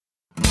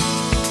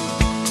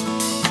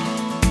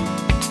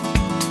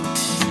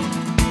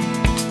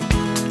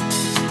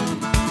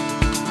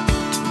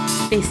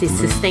This is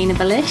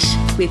Sustainable-ish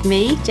with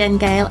me, Jen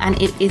Gale,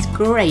 and it is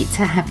great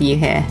to have you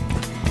here.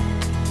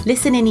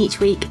 Listen in each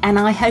week and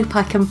I hope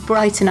I can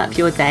brighten up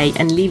your day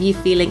and leave you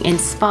feeling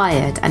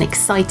inspired and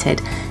excited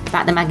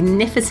about the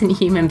magnificent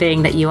human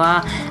being that you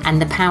are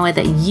and the power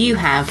that you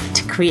have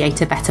to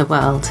create a better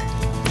world.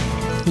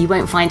 You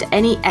won't find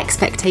any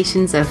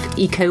expectations of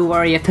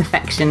eco-warrior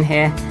perfection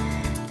here.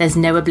 There's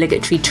no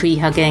obligatory tree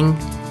hugging.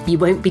 You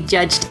won't be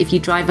judged if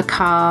you drive a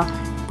car,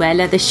 wear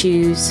leather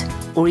shoes,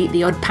 or eat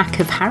the odd pack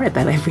of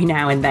Haribo every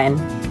now and then.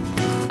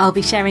 I'll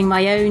be sharing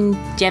my own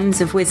gems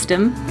of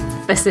wisdom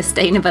for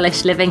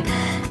sustainable-ish living,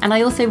 and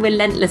I also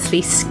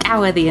relentlessly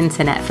scour the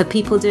internet for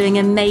people doing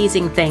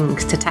amazing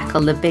things to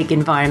tackle the big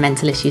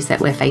environmental issues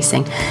that we're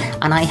facing,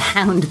 and I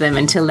hound them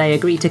until they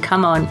agree to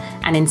come on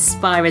and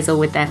inspire us all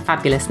with their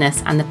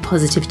fabulousness and the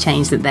positive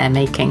change that they're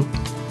making.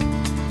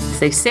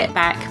 So sit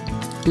back,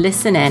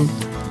 listen in,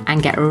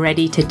 and get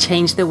ready to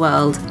change the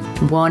world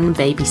one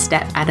baby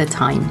step at a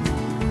time.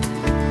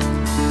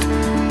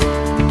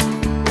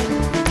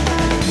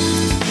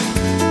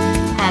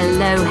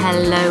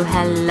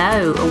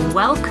 Hello.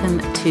 Welcome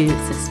to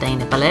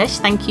Sustainable-ish.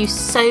 Thank you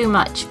so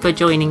much for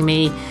joining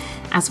me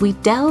as we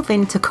delve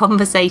into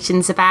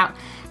conversations about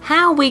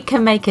how we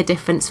can make a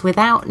difference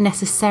without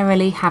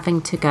necessarily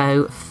having to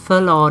go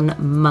full-on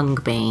mung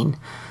bean.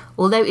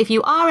 Although if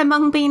you are a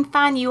mung bean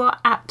fan, you are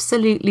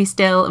absolutely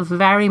still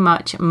very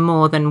much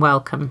more than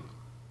welcome.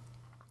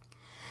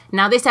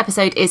 Now, this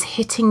episode is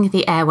hitting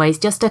the airways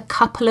just a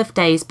couple of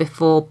days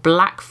before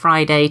Black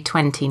Friday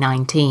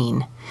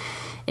 2019.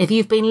 If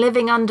you've been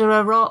living under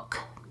a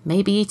rock,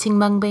 maybe eating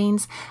mung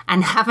beans,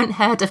 and haven't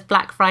heard of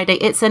Black Friday,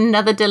 it's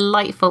another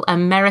delightful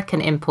American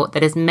import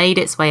that has made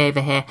its way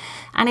over here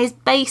and is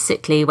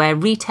basically where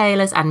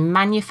retailers and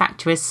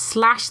manufacturers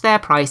slash their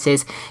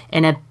prices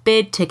in a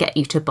bid to get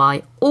you to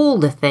buy all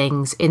the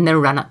things in the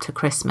run-up to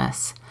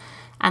Christmas.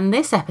 And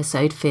this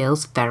episode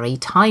feels very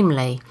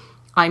timely.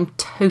 I'm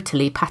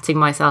totally patting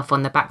myself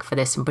on the back for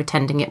this and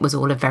pretending it was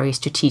all a very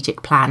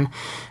strategic plan,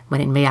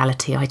 when in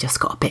reality I just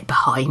got a bit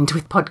behind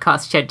with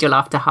podcast schedule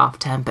after half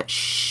term, but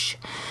shh.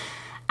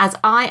 As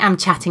I am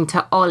chatting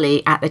to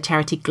Ollie at the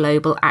charity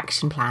Global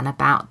Action Plan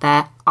about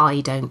their I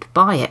Don't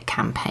Buy It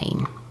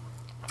campaign.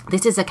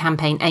 This is a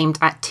campaign aimed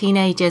at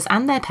teenagers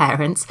and their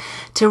parents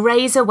to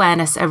raise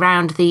awareness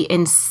around the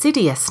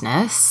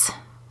insidiousness,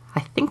 I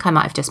think I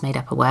might have just made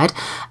up a word,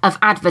 of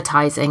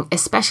advertising,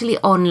 especially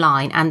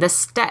online, and the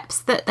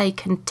steps that they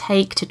can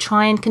take to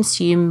try and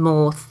consume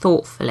more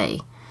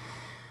thoughtfully.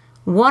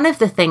 One of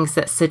the things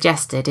that's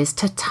suggested is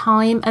to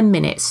time a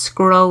minute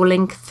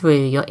scrolling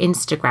through your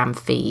Instagram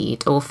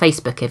feed, or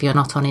Facebook if you're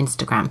not on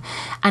Instagram,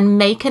 and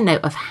make a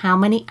note of how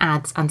many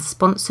ads and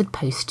sponsored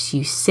posts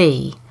you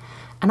see.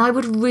 And I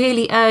would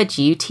really urge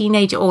you,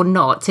 teenager or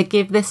not, to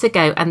give this a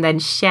go and then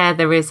share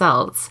the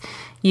results.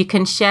 You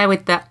can share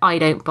with the I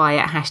Don't Buy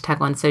It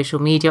hashtag on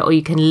social media, or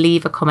you can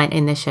leave a comment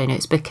in the show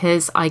notes,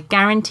 because I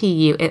guarantee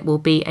you it will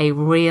be a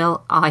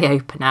real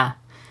eye-opener.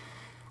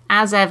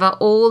 As ever,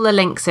 all the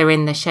links are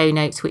in the show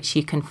notes, which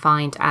you can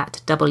find at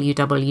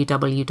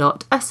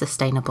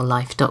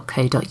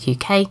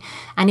www.asustainablelife.co.uk.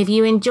 And if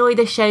you enjoy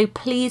the show,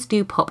 please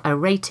do pop a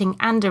rating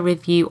and a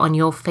review on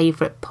your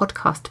favourite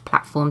podcast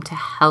platform to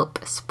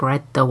help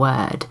spread the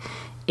word.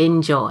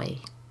 Enjoy.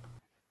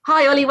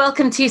 Hi, Ollie.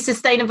 Welcome to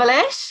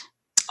Sustainable-ish.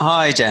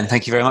 Hi, Jen.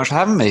 Thank you very much for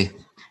having me.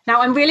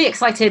 Now, I'm really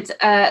excited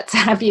to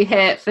have you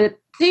here for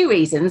two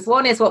reasons.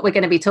 One is what we're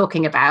going to be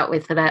talking about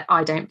with the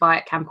I Don't Buy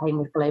It campaign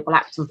with Global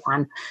Action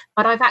Plan.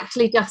 But I've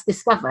actually just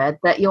discovered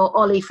that you're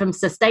Ollie from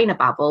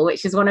Sustainababble,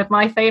 which is one of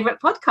my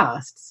favourite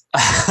podcasts.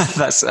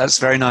 That's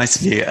very nice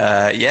of you.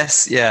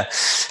 Yes, yeah.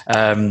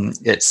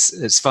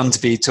 It's fun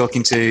to be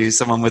talking to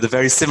someone with a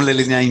very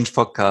similarly named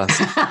podcast.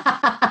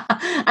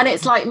 And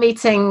it's like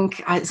meeting,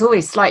 it's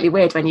always slightly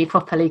weird when you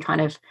properly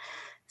kind of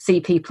see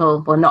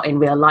people, well, not in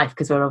real life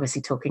because we're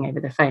obviously talking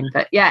over the phone,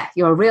 but yeah,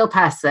 you're a real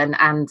person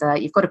and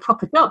you've got a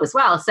proper job as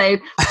well. So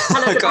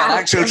tell us got an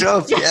actual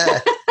job,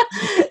 yeah.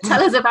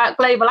 Tell us about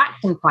Global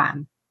Action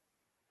Plan.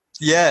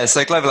 Yeah,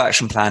 so Global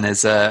Action Plan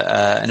is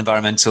an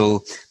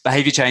environmental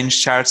behaviour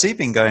change charity,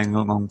 been going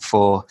along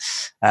for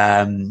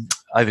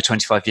over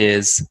 25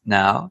 years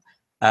now.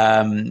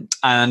 And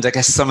I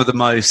guess some of the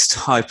most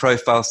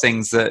high-profile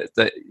things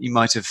that you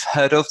might have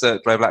heard of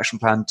that Global Action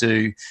Plan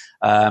do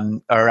are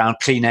around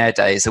Clean Air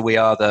Day. So we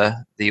are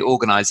the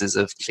organisers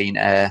of Clean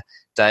Air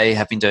Day,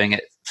 have been doing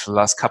it for the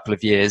last couple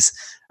of years,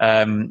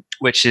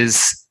 which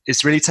is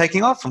really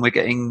taking off, and we're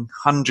getting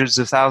hundreds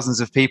of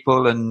thousands of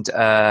people and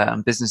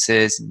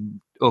businesses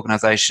and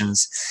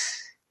organisations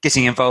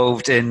getting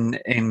involved in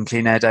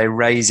Clean Air Day,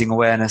 raising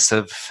awareness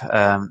of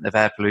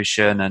air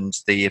pollution and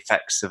the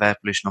effects of air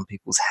pollution on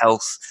people's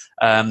health,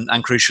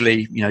 and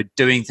crucially,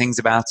 doing things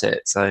about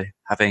it. So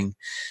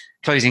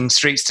closing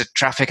streets to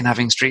traffic and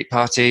having street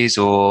parties,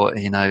 or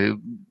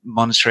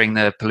monitoring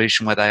the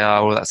pollution where they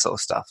are, all that sort of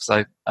stuff.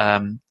 So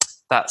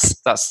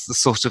that's the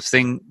sort of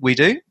thing we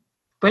do.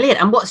 Brilliant.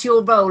 And what's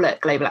your role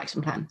at Global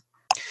Action Plan?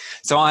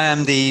 So I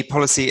am the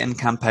policy and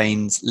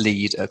campaigns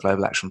lead at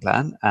Global Action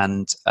Plan,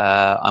 and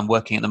I'm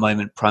working at the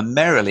moment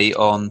primarily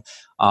on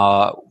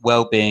our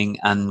well-being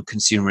and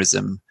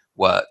consumerism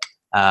work,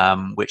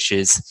 which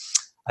is,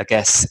 I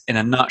guess, in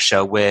a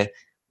nutshell, we're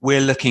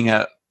looking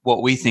at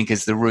what we think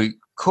is the root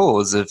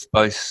cause of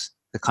both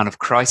the kind of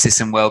crisis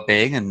in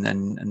well-being,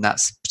 and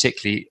that's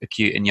particularly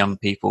acute in young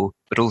people,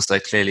 but also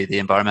clearly the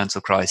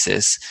environmental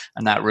crisis,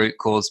 and that root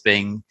cause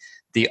being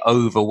the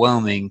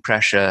overwhelming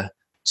pressure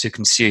to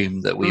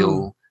consume that we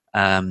all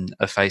are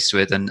faced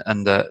with, and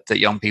that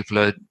young people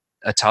are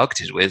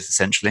targeted with,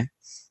 essentially.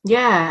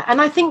 Yeah,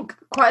 and I think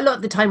quite a lot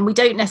of the time we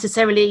don't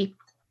necessarily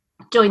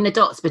join the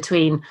dots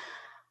between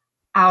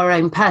our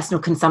own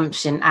personal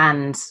consumption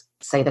and,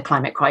 say, the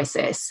climate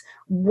crisis.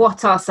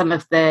 What are some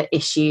of the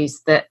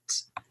issues that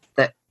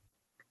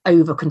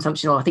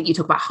overconsumption, or I think you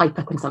talk about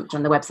hyperconsumption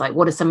on the website,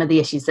 what are some of the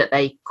issues that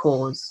they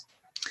cause?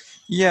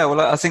 Yeah, well,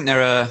 I think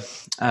there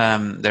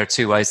are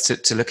two ways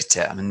to look at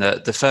it. I mean,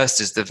 the first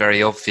is the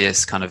very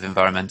obvious kind of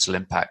environmental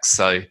impacts.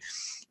 So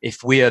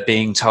if we are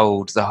being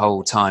told the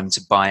whole time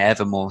to buy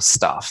ever more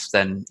stuff,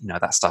 then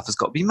that stuff has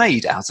got to be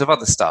made out of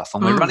other stuff,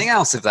 and we're running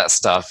out of that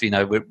stuff.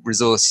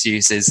 Resource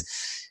use is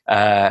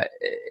at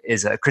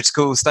a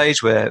critical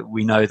stage where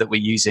we know that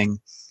we're using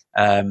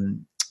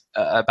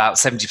about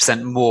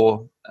 70%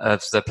 more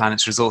of the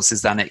planet's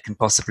resources than it can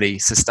possibly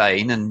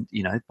sustain, and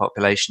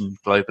population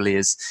globally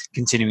is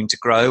continuing to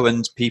grow,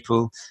 and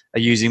people are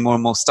using more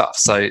and more stuff.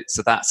 So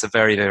that's a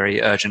very,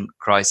 very urgent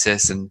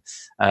crisis, and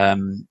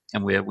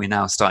we're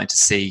now starting to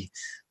see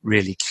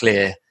really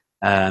clear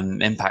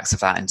impacts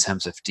of that in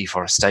terms of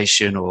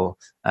deforestation, or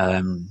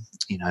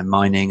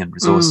mining and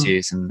resource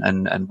use,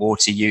 and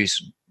water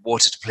use,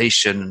 water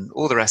depletion, and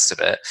all the rest of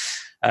it.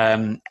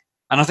 And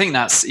I think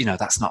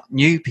that's not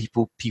new.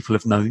 People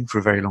have known for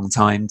a very long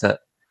time that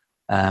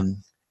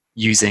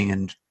using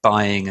and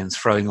buying and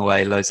throwing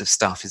away loads of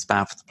stuff is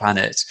bad for the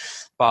planet.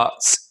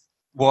 But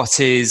what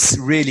is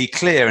really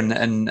clear,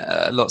 and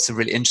lots of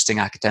really interesting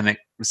academic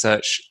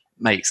research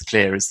makes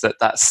clear, is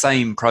that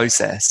same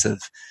process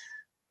of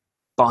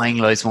buying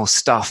loads more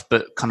stuff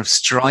but kind of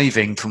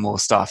striving for more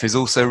stuff is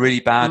also really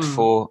bad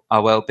for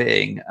our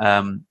well-being.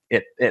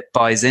 It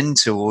buys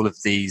into all of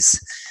these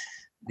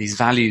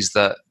values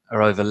that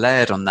are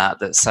overlaid on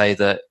that say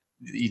that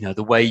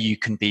the way you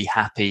can be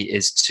happy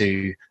is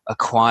to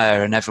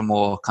acquire an ever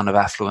more kind of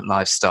affluent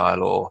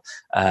lifestyle, or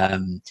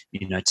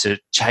to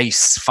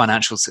chase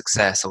financial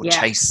success, or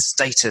chase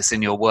status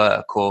in your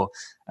work, or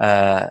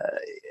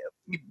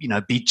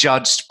be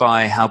judged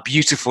by how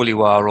beautiful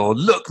you are, or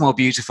look more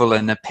beautiful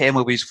and appear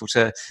more beautiful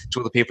to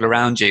all the people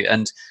around you.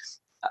 And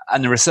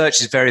the research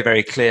is very,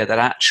 very clear that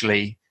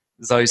actually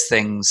those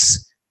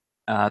things,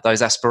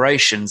 those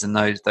aspirations and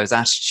those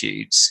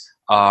attitudes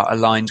are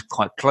aligned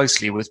quite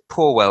closely with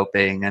poor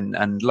well-being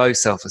and low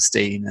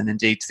self-esteem, and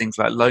indeed things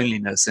like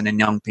loneliness, and in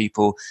young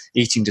people,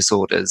 eating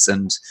disorders.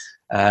 And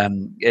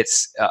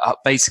it's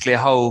basically a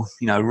whole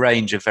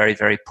range of very,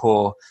 very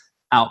poor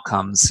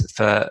outcomes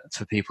for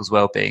people's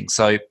well-being.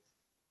 So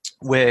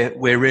we're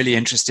really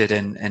interested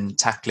in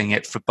tackling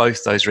it for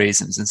both those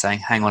reasons, and saying,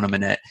 hang on a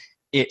minute,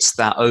 it's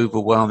that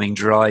overwhelming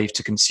drive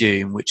to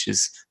consume which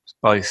is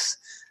both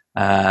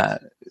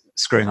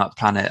screwing up the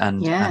planet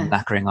and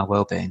knackering our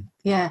well-being.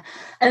 Yeah.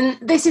 And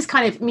this is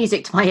kind of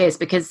music to my ears,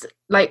 because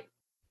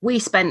we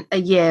spent a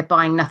year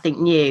buying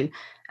nothing new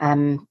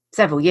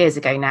several years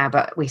ago now,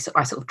 but I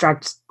sort of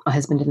dragged my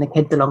husband and the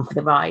kids along for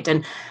the ride,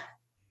 and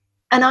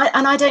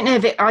I don't know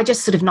if I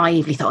just sort of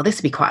naively thought, this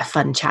would be quite a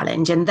fun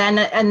challenge, and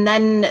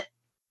then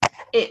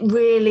it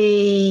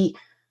really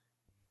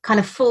kind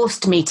of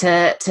forced me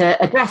to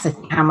address, I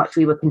think, how much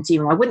we were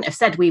consuming. I wouldn't have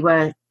said we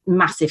were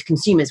massive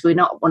consumers. We're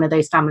not one of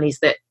those families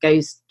that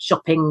goes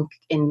shopping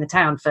in the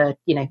town for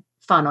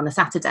fun on a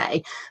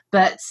Saturday,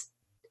 but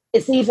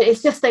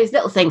it's just those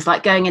little things,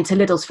 like going into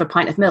Lidl's for a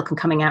pint of milk and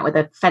coming out with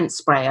a fence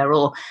sprayer,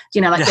 or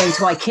going to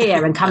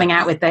IKEA and coming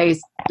out with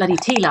those bloody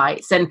tea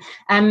lights. And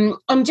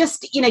I'm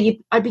just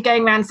I'd be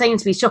going around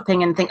Sainsbury's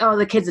shopping and think, oh,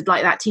 the kids would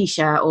like that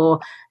t-shirt, or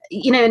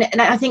and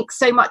I think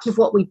so much of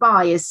what we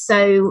buy is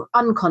so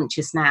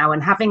unconscious now,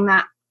 and having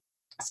that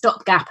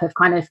stopgap of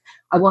kind of,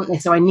 I want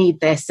this or I need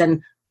this,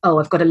 and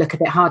I've got to look a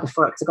bit harder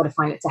for it because I've got to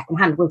find it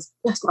secondhand, was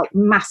just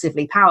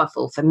massively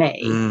powerful for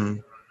me.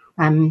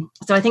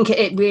 So I think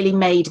it really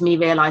made me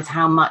realise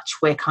how much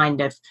we're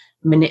kind of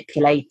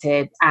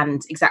manipulated,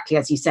 and exactly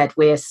as you said,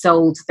 we're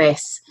sold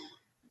this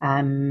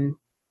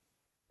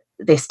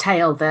this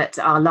tale that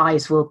our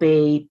lives will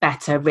be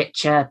better,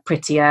 richer,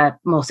 prettier,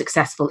 more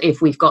successful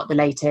if we've got the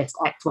latest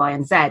X, Y,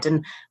 and Z.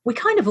 And we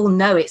kind of all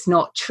know it's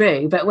not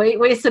true, but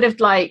we're sort of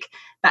like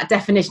that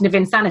definition of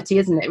insanity,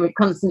 isn't it? We're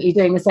constantly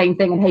doing the same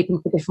thing and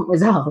hoping for different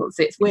results.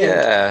 It's weird.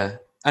 Yeah.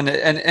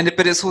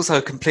 But it's also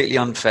a completely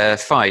unfair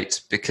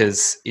fight,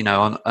 because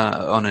on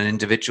an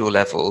individual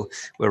level,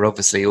 we're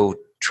obviously all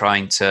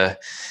trying to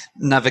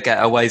navigate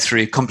our way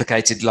through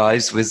complicated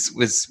lives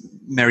with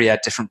myriad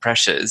different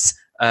pressures.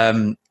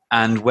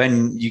 And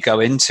when you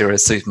go into a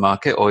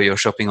supermarket or you're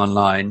shopping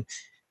online,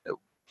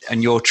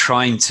 you're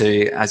trying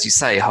to, as you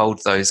say,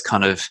 hold those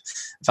kind of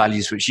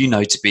values which you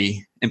know to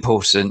be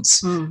important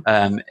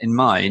in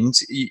mind.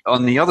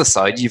 On the other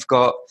side, you've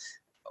got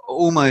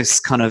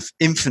almost kind of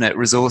infinite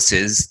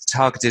resources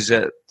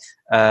targeted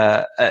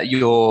at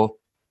your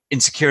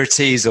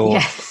insecurities, or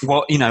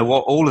what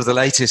all of the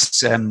latest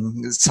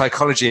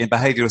psychology and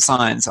behavioral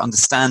science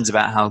understands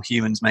about how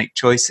humans make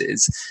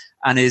choices,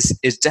 and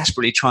is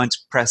desperately trying to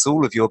press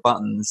all of your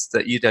buttons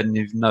that you didn't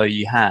even know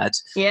you had.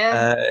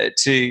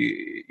 To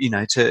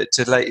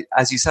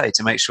as you say,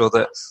 to make sure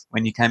that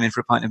when you came in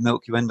for a pint of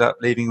milk, you end up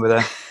leaving with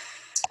a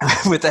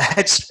with a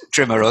hedge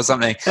trimmer or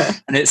something.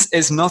 And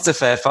it's not a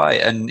fair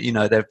fight. And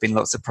there have been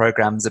lots of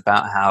programs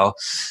about how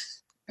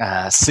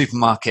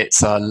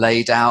supermarkets are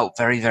laid out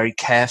very, very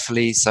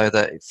carefully, so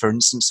that, for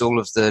instance, all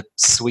of the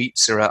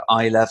sweets are at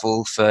eye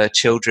level for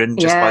children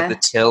just by the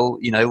till.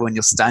 When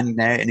you're standing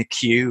there in a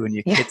queue and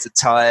your kids are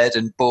tired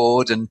and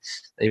bored and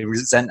they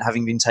resent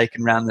having been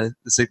taken around the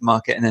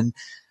supermarket, and then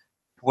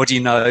what do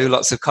you know,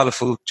 lots of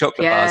colourful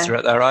chocolate bars are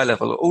at their eye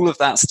level. All of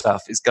that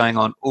stuff is going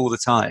on all the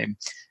time.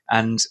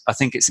 And I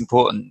think it's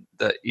important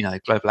that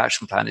Global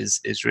Action Plan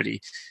is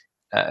really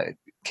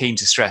keen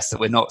to stress that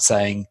we're not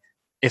saying,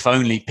 if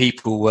only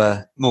people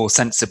were more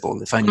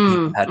sensible, if only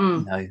people had,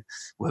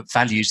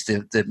 valued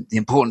the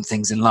important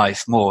things in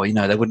life more,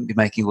 they wouldn't be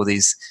making all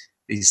these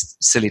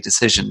silly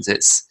decisions.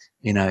 It's,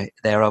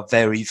 there are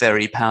very,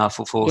 very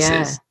powerful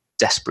forces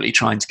desperately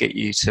trying to get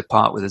you to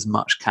part with as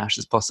much cash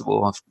as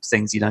possible of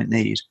things you don't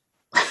need.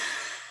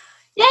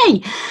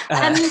 Yay!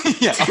 On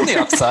the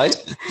upside.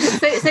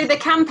 So the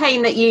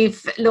campaign that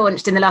you've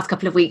launched in the last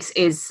couple of weeks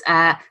is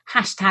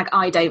hashtag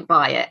I Don't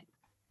Buy It.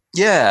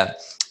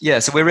 Yeah,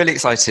 so we're really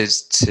excited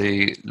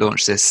to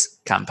launch this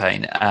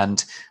campaign,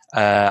 and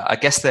I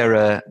guess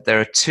there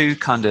are two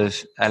kind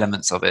of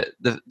elements of it.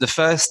 The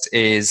first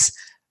is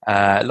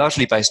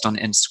largely based on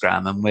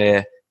Instagram, and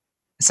we're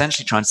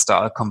essentially trying to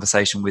start a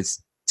conversation with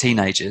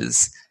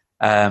teenagers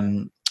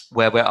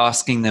where we're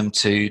asking them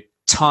to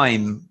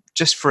time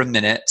just for a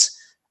minute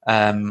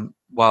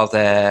while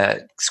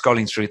they're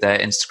scrolling through their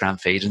Instagram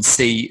feed and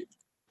see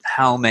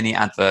how many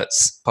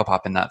adverts pop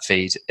up in that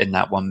feed in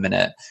that 1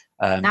 minute.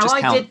 Now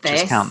I did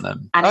this, just count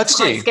them. And it's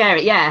quite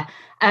scary,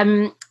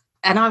 and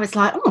I was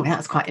like, oh,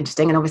 that's quite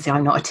interesting. And obviously,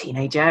 I'm not a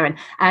teenager,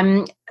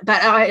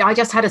 but I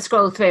just had a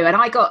scroll through, and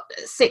I got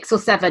 6 or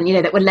 7,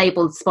 that were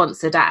labelled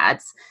sponsored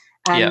ads,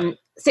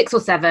 6 or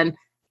 7.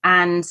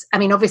 And I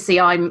mean, obviously,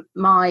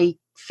 my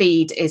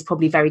feed is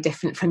probably very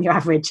different from your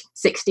average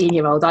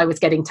 16-year-old. I was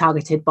getting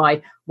targeted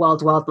by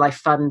World Wildlife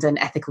Fund and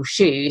Ethical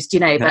Shoes,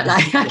 but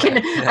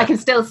I can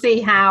still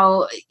see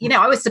how,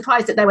 I was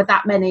surprised that there were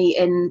that many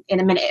in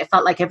a minute. It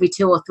felt like every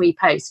 2 or 3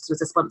 posts was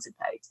a sponsored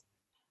post.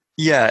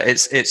 Yeah,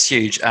 it's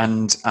huge.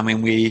 And I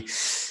mean, we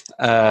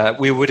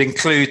would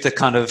include the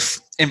kind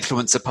of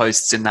influencer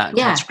posts in that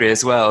category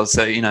as well.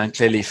 So, and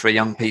clearly for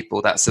young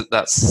people, that's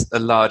a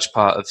large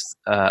part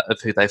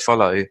of who they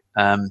follow.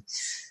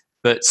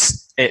 But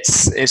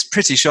it's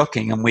pretty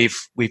shocking, and we've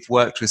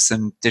worked with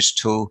some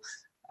digital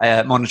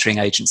monitoring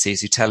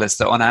agencies who tell us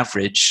that on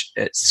average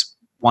it's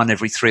 1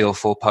 every 3 or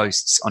 4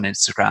 posts on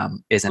Instagram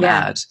is an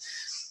ad.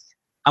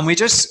 And we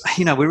just,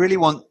 we really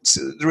want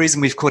the reason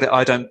we've called it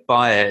I Don't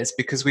Buy It is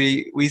because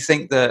we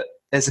think that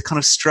there's a kind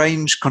of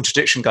strange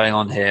contradiction going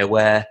on here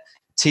where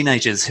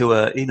teenagers who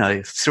are,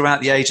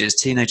 throughout the ages,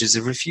 teenagers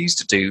have refused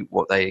to do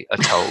what they are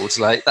told.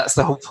 Like, that's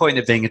the whole point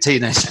of being a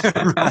teenager,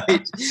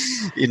 right?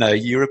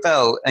 You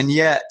rebel. And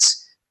yet,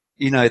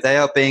 they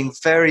are being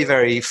very,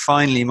 very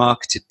finely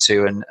marketed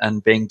to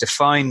and being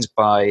defined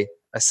by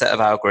a set of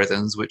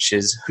algorithms, which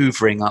is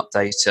hoovering up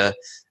data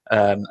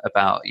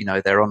about,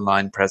 their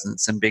online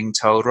presence and being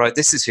told, right,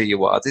 this is who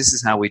you are. This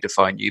is how we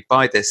define you.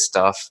 Buy this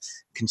stuff,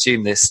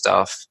 consume this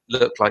stuff,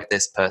 look like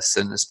this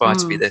person, aspire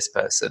to be this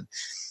person.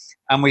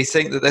 And we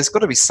think that there's got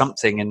to be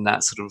something in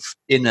that sort of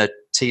inner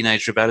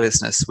teenage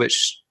rebelliousness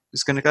which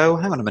is going to go,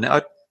 hang on a minute,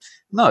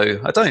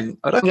 I don't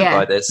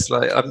buy this.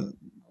 Like,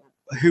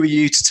 who are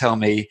you to tell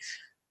me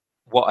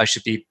what I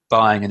should be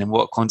buying and in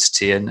what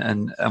quantity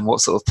and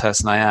what sort of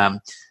person I am?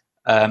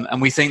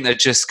 And we think that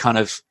just kind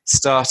of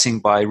starting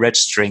by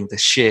registering the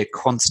sheer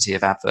quantity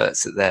of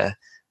adverts that they're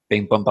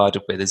being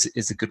bombarded with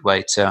is a good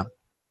way to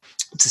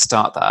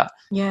start that.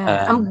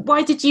 Yeah. And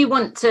why did you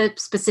want to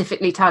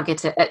specifically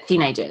target it at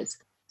teenagers?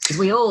 Because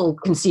we all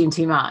consume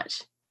too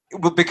much.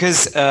 Well,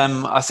 because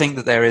I think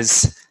that there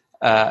is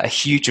a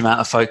huge amount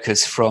of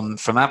focus from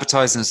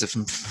advertisers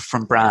and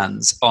from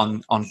brands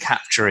on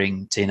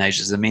capturing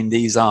teenagers. I mean,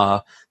 these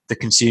are the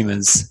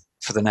consumers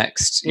for the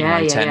next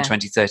 10,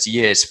 20, 30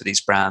 years for these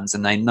brands.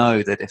 And they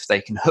know that if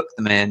they can hook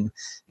them in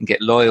and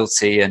get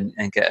loyalty and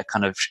get a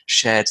kind of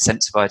shared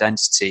sense of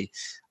identity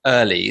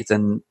early,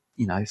 then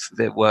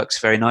it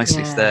works very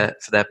nicely for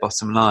their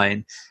bottom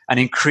line. And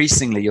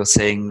increasingly, you're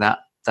seeing that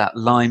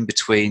line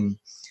between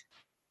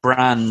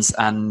brands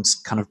and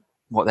kind of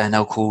what they're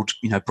now called,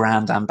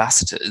 brand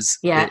ambassadors,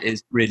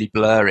 is really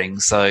blurring.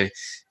 So,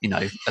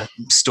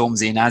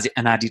 Stormzy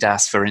and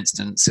Adidas, for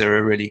instance, are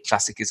a really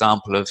classic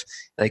example of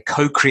they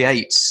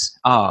co-create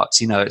art.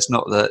 It's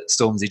not that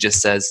Stormzy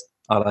just says,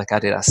 "I like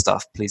Adidas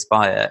stuff, please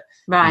buy it."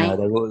 Right.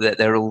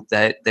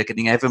 They're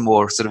getting ever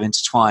more sort of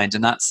intertwined,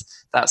 and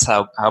that's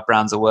how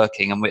brands are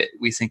working. And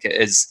we think it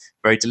is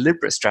a very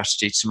deliberate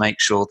strategy to make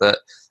sure that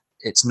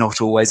it's not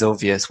always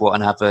obvious what's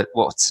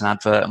an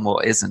advert and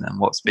what isn't, and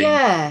what's being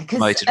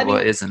promoted and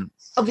what isn't.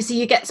 Obviously,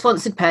 you get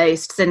sponsored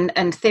posts,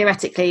 and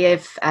theoretically,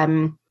 if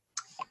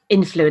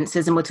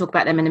influencers, and we'll talk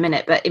about them in a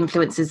minute, but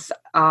influencers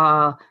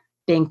are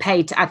being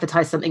paid to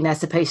advertise something, they're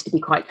supposed to be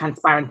quite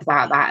transparent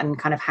about that and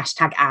kind of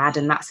hashtag ad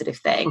and that sort of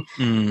thing.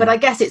 But I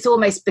guess it's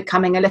almost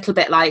becoming a little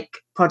bit like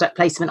product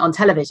placement on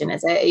television,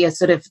 is it? You're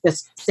sort of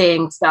just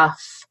seeing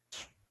stuff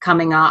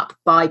coming up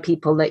by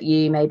people that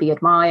you maybe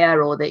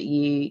admire or that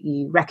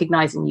you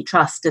recognize and you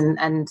trust,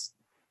 and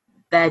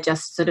they're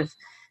just sort of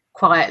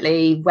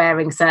quietly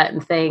wearing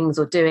certain things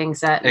or doing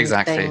certain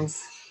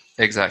things.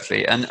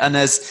 Exactly. And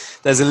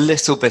there's a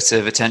little bit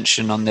of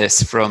attention on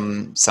this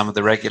from some of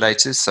the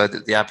regulators, so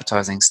that the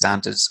Advertising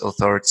Standards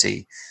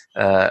Authority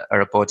are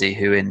a body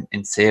who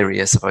in theory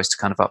are supposed to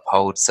kind of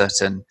uphold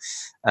certain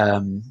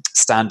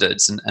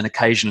standards, and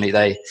occasionally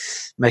they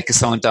make a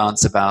song and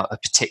dance about a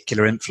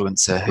particular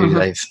influencer who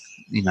they've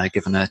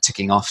given a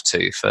ticking off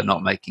to for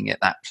not making it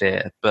that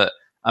clear. But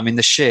I mean,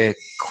 the sheer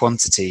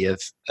quantity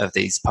of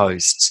these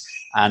posts,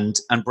 and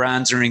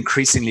brands are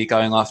increasingly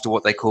going after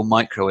what they call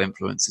micro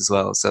influence as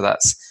well. So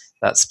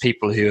that's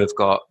people who have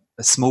got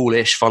a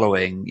smallish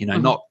following,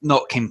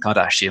 not Kim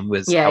Kardashian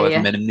with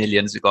however many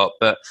millions we've got,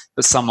 but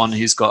someone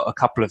who's got a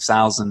couple of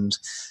thousand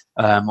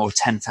or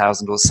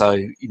 10,000 or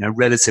so,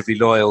 relatively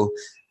loyal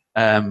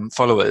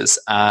followers,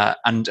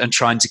 and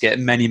trying to get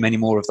many, many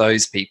more of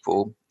those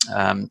people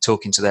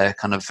talking to their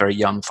kind of very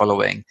young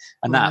following,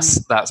 and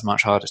that's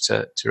much harder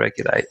to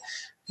regulate.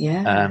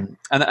 And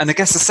I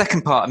guess the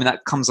second part,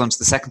 that comes on to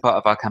the second part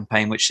of our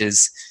campaign, which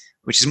is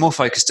more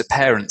focused at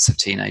parents of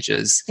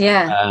teenagers.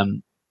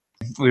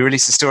 We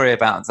released a story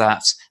about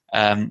that,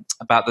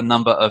 about the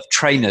number of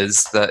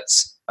trainers that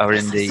are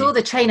in I saw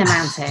the trainer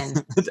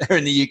mountain. They're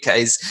in the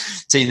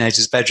UK's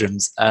teenagers'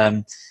 bedrooms,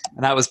 and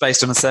that was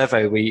based on a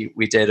survey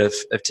we did of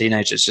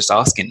teenagers, just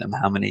asking them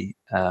how many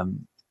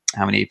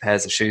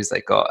pairs of shoes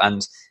they got,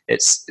 and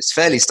it's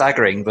fairly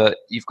staggering. But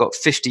you've got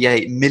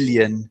 58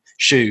 million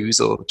shoes,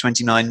 or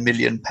 29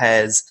 million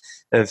pairs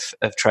of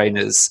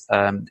trainers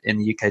in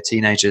the UK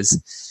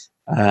teenagers'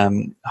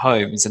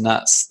 homes, and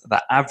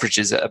that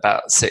averages at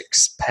about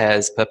 6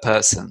 pairs per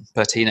person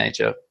per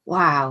teenager.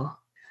 Wow.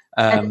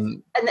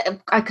 And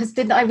because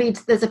didn't I read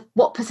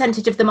what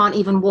percentage of them aren't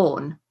even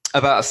worn?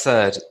 About a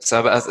third.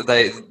 So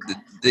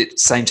the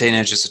same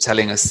teenagers were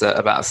telling us that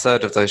about a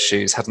third of those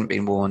shoes hadn't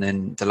been worn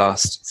in the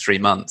last 3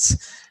 months.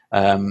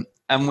 And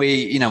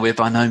we're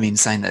by no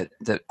means saying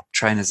that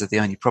trainers are the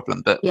only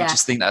problem, but we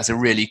just think that's a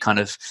really kind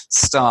of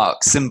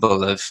stark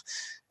symbol of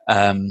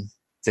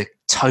the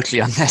totally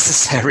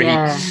unnecessary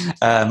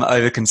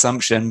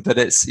overconsumption. But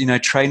it's,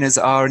 trainers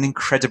are an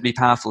incredibly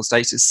powerful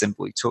status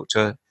symbol. You talk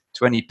to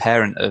any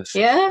parent of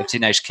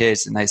teenage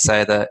kids, and they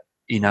say that,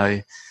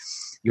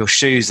 your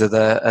shoes are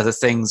the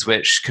things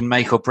which can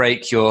make or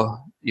break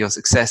your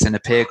success in a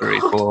peer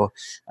group, or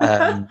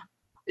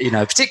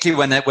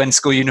particularly when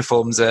school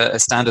uniforms are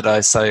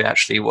standardized. So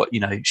actually,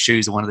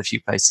 shoes are one of the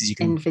few places you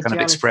can kind of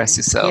express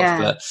yourself.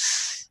 But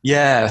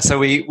so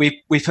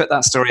we put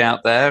that story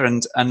out there,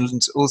 and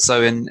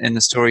also in the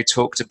story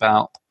talked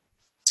about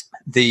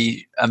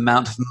the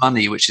amount of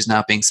money which is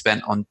now being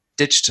spent on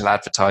digital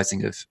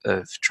advertising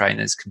of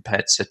trainers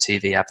compared to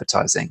TV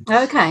advertising.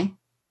 Okay.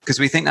 Because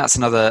we think that's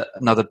another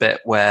bit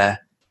where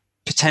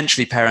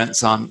potentially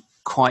parents aren't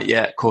quite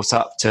yet caught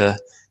up to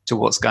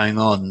what's going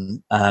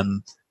on.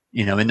 In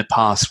the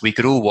past, we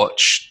could all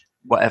watch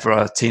whatever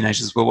our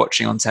teenagers were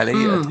watching on telly.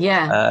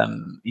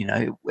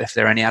 If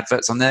there are any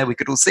adverts on there, we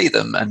could all see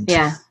them. And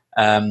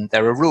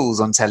there are rules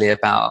on telly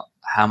about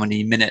how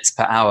many minutes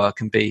per hour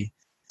can be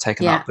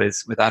taken up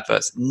with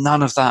adverts.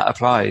 None of that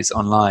applies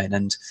online.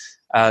 And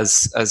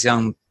as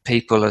young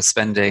people are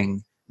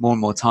spending more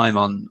and more time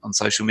on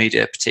social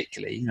media,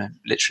 particularly,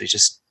 literally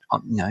just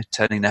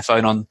turning their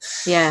phone on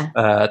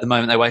the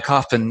moment they wake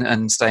up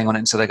and staying on it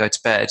until they go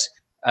to bed,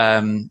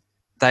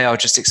 they are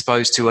just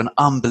exposed to an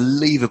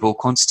unbelievable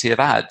quantity of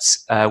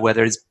ads where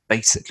there is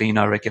basically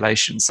no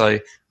regulation. So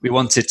we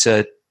wanted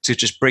to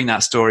just bring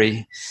that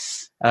story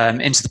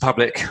into the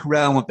public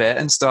realm a bit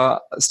and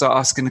start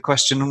asking the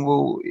question,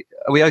 well,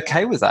 are we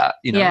okay with that?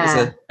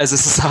 As a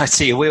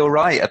society, are we all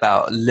right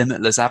about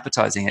limitless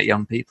advertising at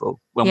young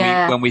people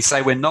when we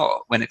say we're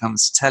not, when it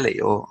comes to telly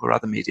or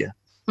other media?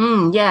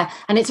 And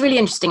it's really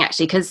interesting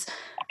actually, because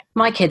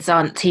my kids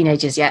aren't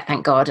teenagers yet,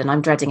 thank God, and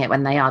I'm dreading it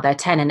when they are. They're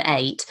 10 and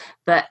 8,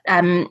 but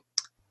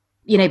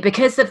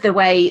because of the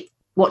way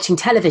watching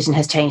television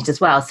has changed as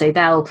well. So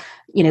they'll,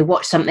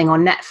 watch something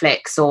on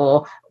Netflix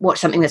or watch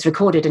something that's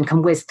recorded and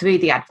can whiz through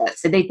the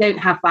adverts. So they don't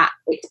have that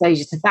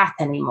exposure to that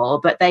anymore,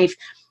 but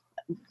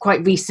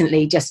quite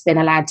recently just been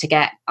allowed to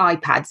get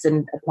iPads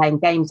and are playing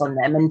games on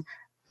them. And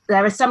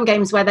there are some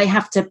games where they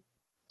have to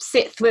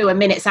sit through a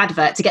minute's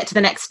advert to get to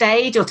the next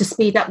stage or to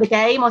speed up the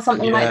game or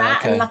something like that.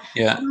 Okay.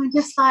 And I'm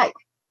just like,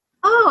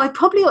 oh, I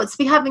probably ought to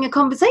be having a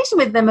conversation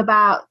with them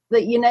about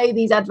that,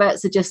 these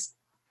adverts are just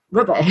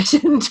rubbish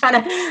and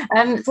trying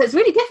to, so it's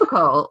really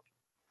difficult.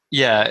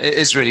 Yeah, it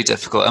is really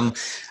difficult.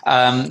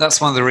 That's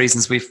one of the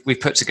reasons we've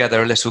put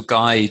together a little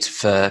guide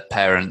for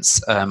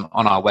parents on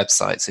our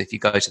website. So if you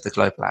go to the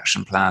Global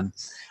Action Plan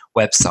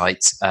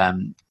website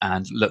and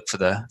look for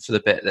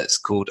the bit that's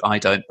called "I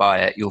Don't Buy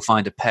It," you'll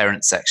find a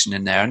parent section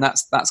in there, and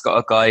that's got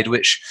a guide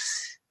which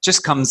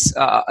just comes,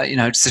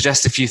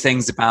 suggest a few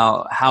things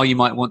about how you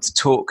might want to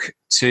talk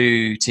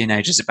to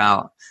teenagers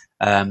about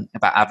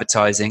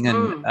advertising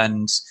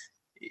and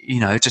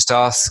just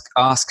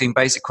asking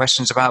basic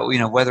questions about,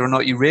 whether or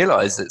not you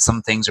realize that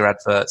some things are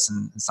adverts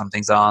and some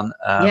things aren't.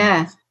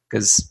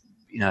 Because,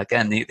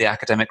 again, the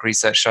academic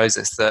research shows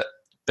us that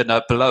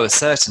below a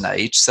certain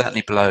age,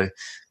 certainly below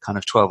kind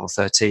of 12 or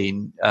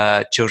 13,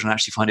 children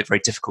actually find it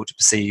very difficult to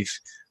perceive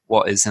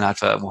what is an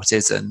advert and what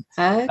isn't.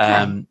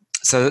 Okay.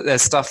 So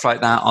there's stuff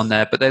like that on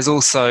there, but there's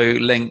also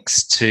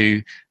links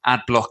to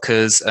ad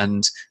blockers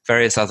and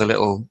various other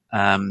little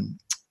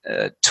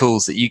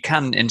tools that you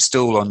can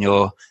install on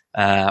your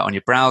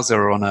browser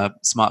or on a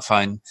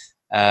smartphone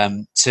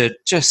to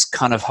just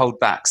kind of hold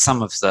back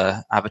some of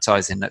the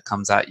advertising that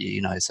comes at you.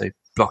 So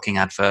blocking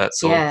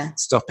adverts or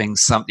stopping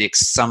some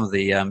of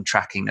the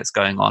tracking that's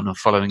going on and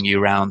following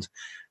you around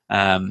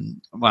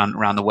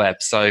the web.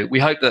 So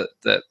we hope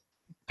that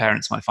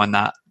parents might find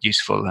that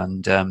useful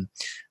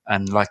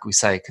and like we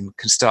say, can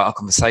start a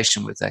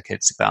conversation with their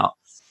kids about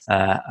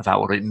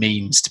what it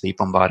means to be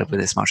bombarded with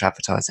this much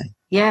advertising.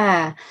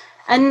 Yeah,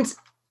 and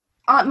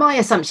my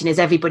assumption is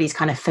everybody's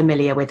kind of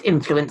familiar with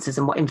influencers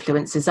and what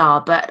influencers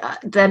are, but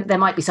there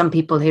might be some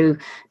people who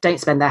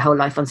don't spend their whole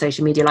life on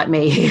social media like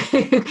me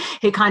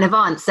who kind of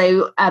aren't.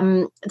 So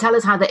tell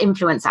us how the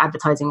influencer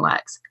advertising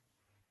works.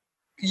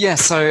 Yeah,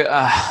 so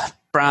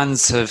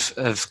brands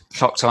have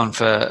clocked on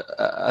for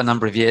a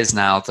number of years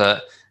now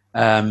that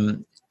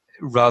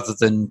rather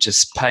than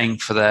just paying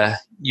for their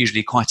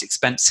usually quite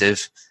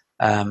expensive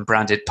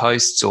branded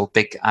posts or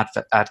big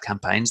ad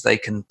campaigns, they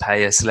can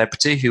pay a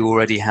celebrity who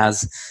already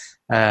has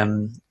a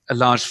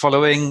large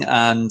following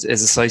and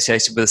is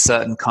associated with a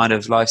certain kind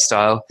of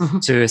lifestyle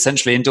to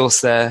essentially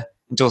endorse their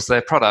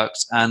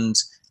product. And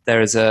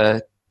there is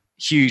a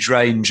huge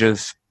range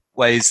of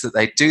ways that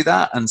they do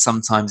that, and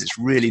sometimes it's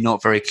really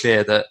not very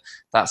clear that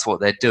that's what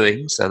they're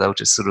doing. So they'll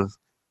just sort of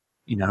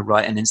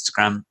write an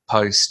Instagram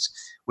post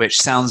which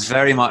sounds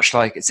very much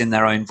like it's in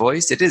their own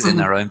voice. It is in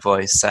their own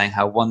voice, saying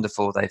how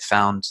wonderful they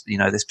found,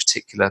 this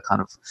particular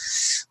kind of,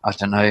 I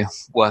don't know,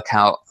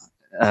 workout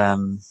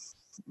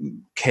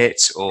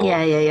kit or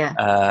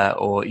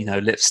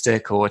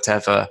lipstick or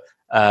whatever.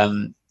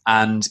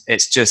 And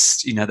it's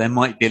just, there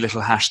might be a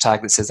little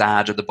hashtag that says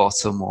ad at the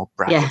bottom or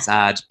brackets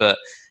ad, but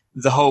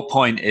the whole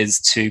point is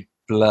to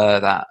blur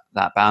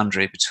that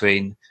boundary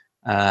between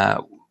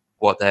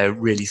what they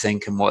really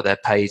think and what they're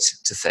paid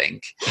to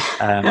think,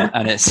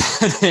 and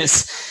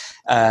it's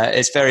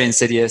very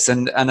insidious.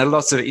 And a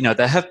lot of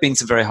there have been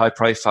some very high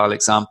profile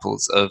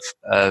examples of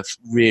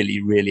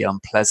really, really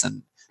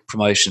unpleasant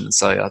promotions.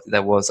 So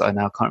there was, I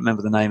now can't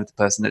remember the name of the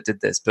person that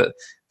did this, but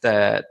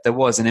there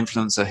was an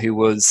influencer who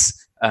was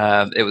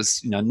it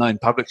was known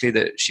publicly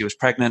that she was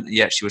pregnant,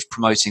 yet she was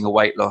promoting a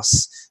weight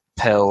loss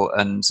pill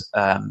and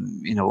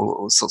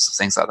all sorts of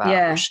things like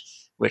that,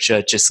 which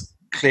are just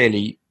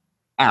clearly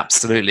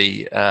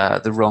absolutely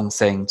the wrong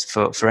thing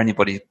for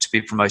anybody to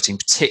be promoting,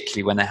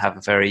 particularly when they have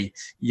a very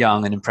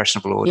young and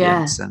impressionable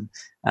audience. And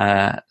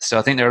so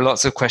I think there are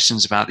lots of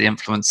questions about the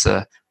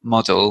influencer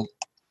model.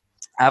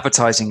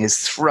 Advertising is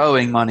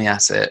throwing money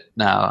at it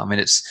now. I mean,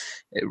 it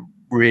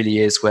really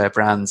is where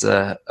brands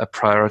are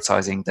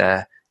prioritizing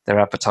their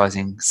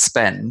advertising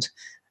spend.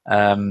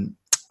 And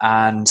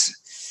I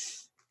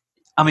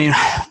mean,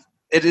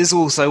 it is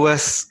also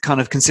worth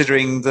kind of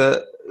considering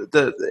that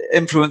the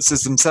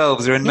influencers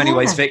themselves are in many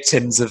ways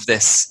victims of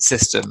this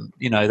system.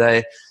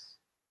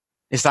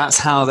 If that's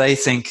how they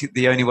think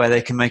the only way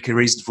they can make a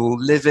reasonable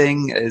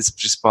living is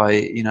just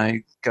by,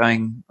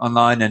 going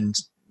online and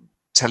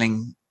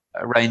telling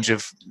a range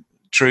of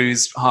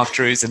truths,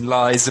 half-truths and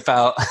lies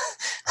about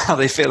how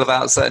they feel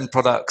about certain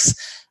products,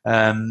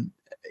 and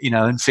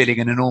feeling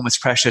an enormous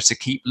pressure to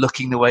keep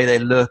looking the way they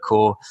look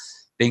or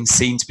being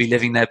seen to be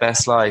living their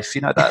best life,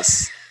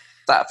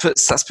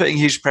 that's putting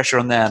huge pressure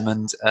on them.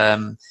 And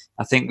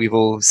I think we've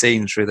all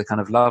seen through the kind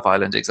of Love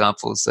Island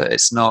examples that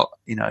it's not,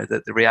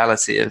 that the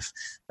reality of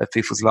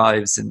people's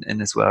lives in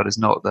this world is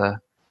not the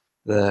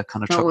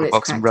kind of chocolate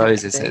box and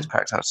roses it's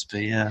cracked out to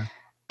be. Yeah.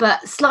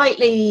 But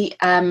slightly,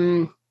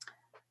 I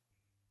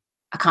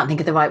can't think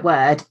of the right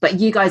word, but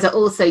you guys are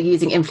also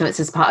using influencers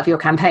as part of your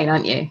campaign,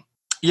 aren't you?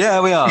 Yeah,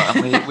 we are.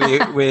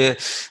 And we're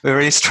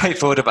really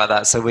straightforward about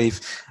that. So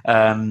we've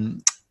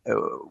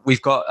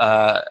got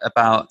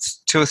about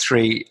 2 or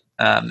 3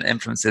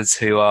 influencers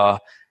who are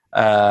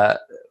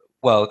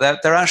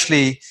they're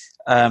actually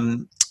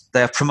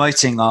they are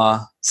promoting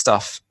our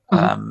stuff.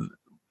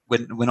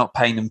 We're not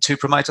paying them to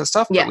promote our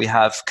stuff, but we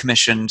have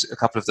commissioned a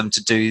couple of them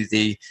to do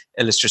the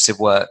illustrative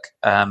work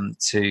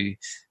to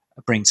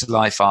bring to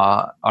life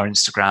our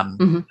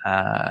Instagram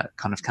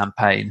kind of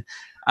campaign.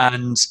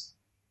 And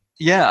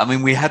yeah, I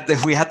mean, we had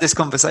this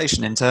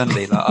conversation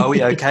internally, like, are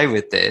we okay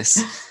with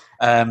this?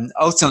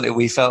 Ultimately,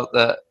 we felt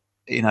that,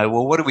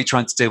 well, what are we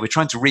trying to do? We're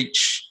trying to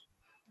reach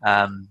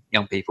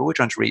young people. We're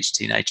trying to reach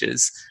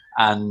teenagers,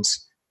 and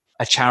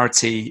a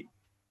charity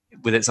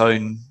with its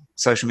own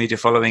social media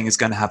following is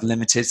going to have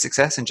limited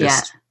success in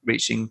just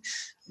reaching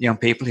young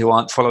people who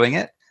aren't following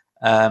it.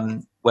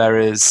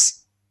 Whereas,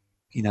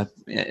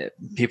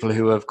 people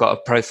who have got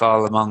a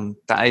profile among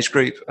that age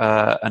group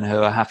and who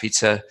are happy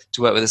to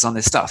work with us on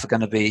this stuff are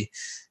going to be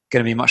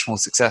much more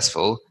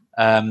successful.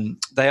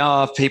 They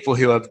are people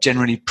who are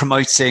generally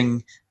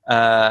promoting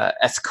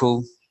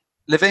ethical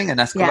living and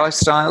ethical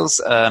lifestyles,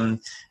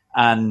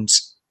 and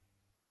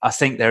I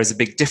think there is a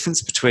big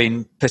difference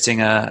between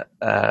putting an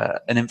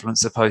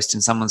influencer post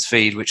in someone's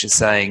feed, which is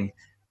saying,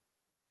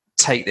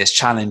 take this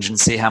challenge and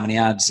see how many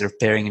ads are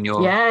appearing in your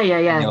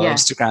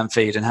Instagram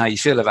feed and how you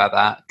feel about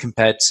that,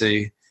 compared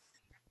to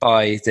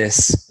buy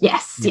this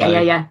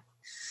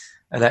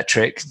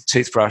electric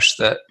toothbrush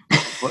that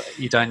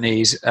you don't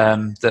need,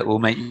 that will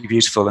make you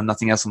beautiful and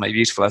nothing else will make you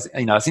beautiful. I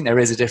think there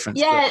is a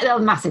difference. A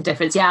massive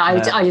difference.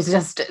 I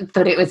just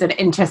thought it was an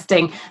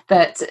interesting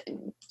that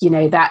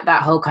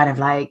that whole kind of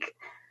like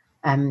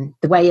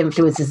the way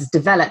influencers has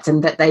developed,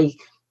 and that they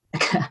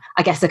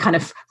I guess a kind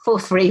of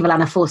force for evil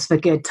and a force for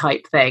good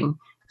type thing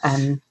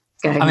going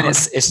on.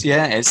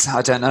 It's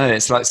I don't know,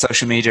 it's like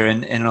social media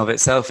in and of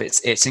itself.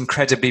 It's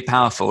incredibly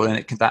powerful,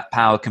 and that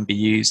power can be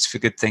used for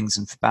good things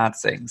and for bad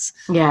things.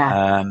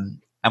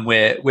 And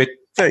we're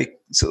very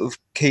sort of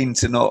keen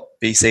to not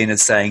be seen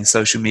as saying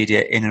social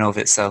media in and of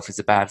itself is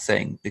a bad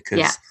thing,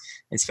 because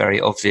it's very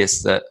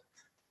obvious that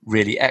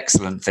really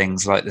excellent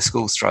things like the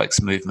school strikes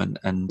movement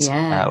and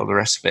all the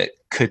rest of it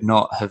could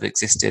not have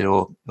existed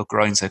or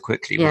grown so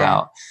quickly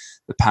without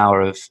the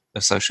power of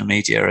social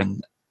media.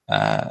 And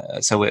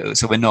so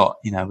we're not,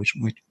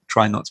 we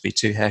try not to be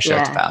too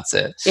hair-shirt about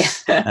it.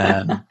 But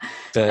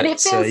and it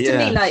feels to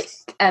me like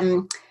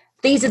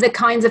these are the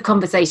kinds of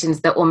conversations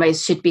that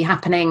almost should be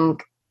happening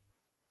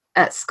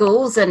at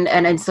schools and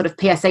in sort of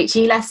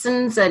PSHE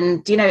lessons.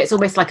 And, it's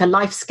almost like a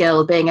life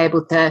skill, being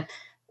able to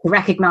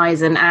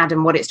recognize an ad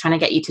and what it's trying to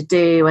get you to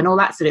do and all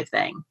that sort of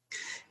thing.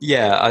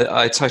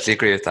 I totally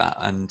agree with that.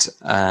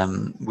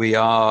 And we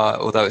are,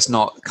 although it's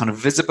not kind of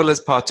visible as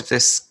part of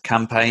this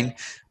campaign,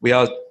 we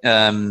are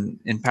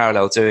in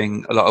parallel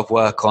doing a lot of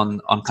work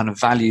on kind of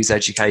values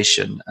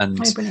education and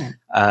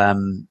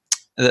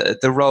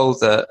the role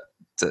that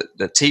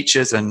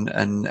teachers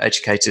and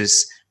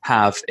educators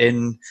have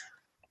in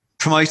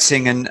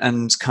promoting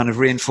and kind of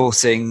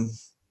reinforcing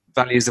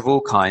values of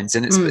all kinds.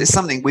 And it's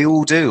something we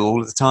all do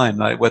all the time,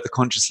 like whether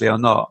consciously or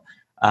not.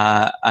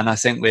 And I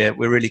think we're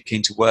really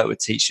keen to work with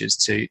teachers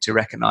to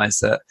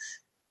recognize that,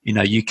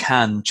 you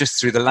can, just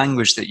through the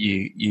language that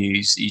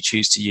you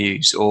choose to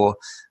use, or,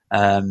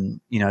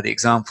 the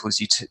examples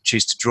you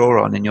choose to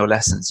draw on in your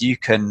lessons, you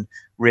can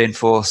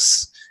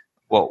reinforce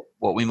what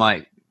we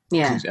might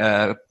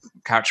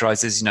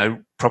characterize as,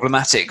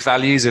 problematic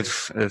values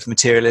of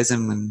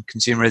materialism and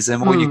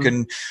consumerism, or you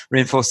can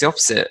reinforce the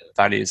opposite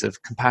values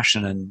of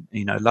compassion and,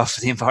 love for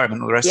the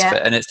environment, all the rest of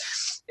it. And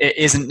it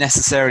isn't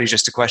necessarily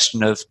just a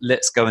question of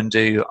let's go and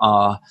do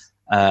our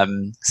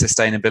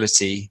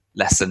sustainability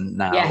lesson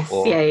now,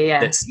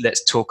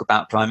 let's talk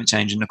about climate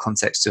change in the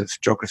context of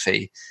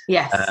geography.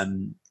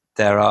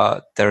 There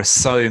are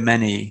so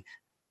many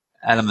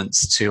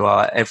elements to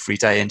our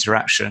everyday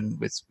interaction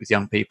with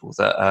young people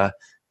that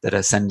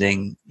are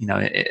sending,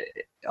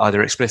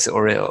 either explicit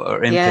or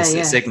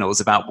implicit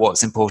signals about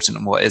what's important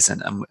and what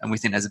isn't. And we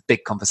think there's a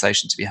big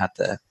conversation to be had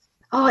there.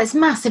 Oh, it's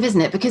massive, isn't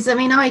it? Because,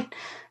 I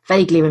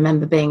vaguely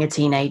remember being a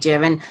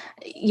teenager, and,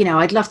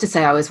 I'd love to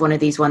say I was one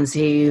of these ones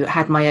who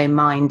had my own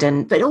mind,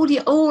 but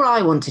all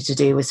I wanted to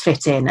do was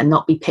fit in and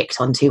not be picked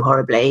on too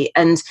horribly.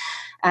 And,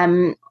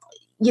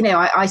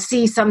 I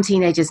see some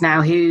teenagers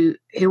now who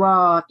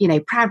are,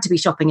 proud to be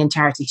shopping in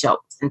charity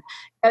shops and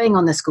going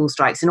on the school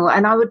strikes and all.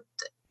 And I would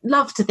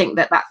love to think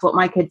that that's what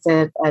my kids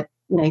are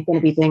going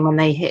to be doing when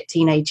they hit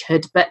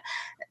teenagehood, but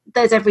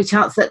there's every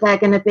chance that they're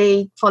going to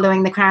be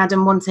following the crowd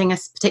and wanting a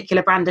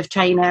particular brand of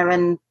trainer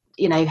and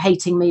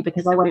hating me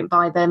because I won't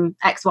buy them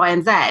X, Y,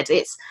 and Z.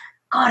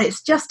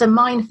 It's just a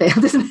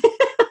minefield, isn't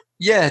it?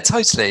 Yeah,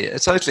 totally.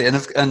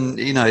 And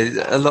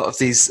a lot of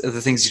these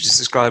other things you just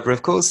described are,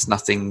 of course,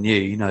 nothing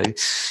new.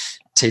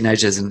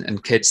 Teenagers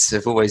and kids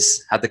have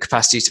always had the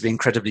capacity to be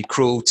incredibly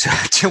cruel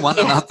to one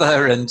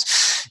another, and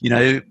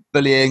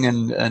bullying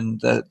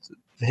and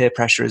peer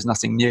pressure is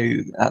nothing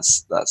new.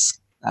 That's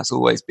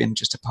always been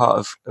just a part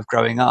of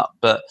growing up.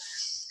 But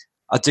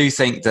I do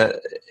think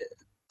that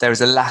there is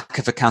a lack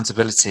of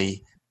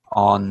accountability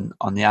on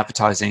the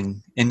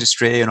advertising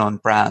industry and on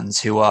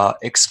brands who are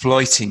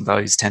exploiting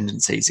those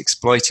tendencies,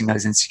 exploiting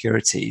those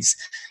insecurities,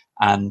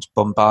 and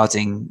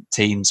bombarding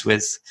teens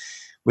with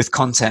with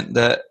content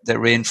that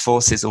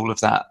reinforces all of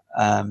that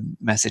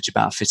message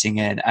about fitting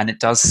in, and it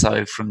does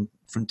so from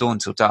dawn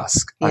till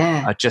dusk.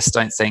 Yeah. I just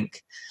don't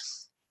think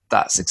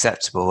that's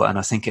acceptable, and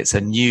I think it's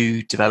a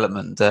new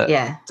development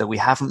that we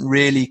haven't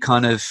really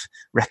kind of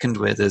reckoned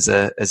with as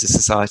a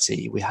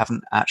society. We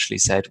haven't actually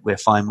said we're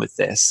fine with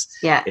this.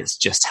 It's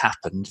just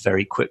happened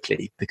very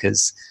quickly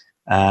because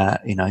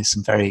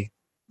some very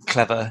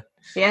clever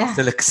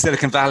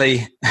Silicon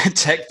Valley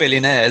tech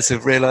billionaires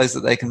have realized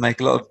that they can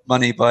make a lot of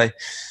money by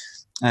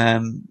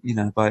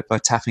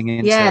tapping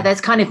into. Yeah,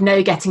 there's kind of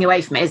no getting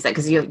away from it, is there?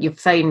 Because your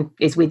phone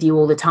is with you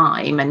all the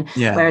time, and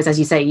whereas, as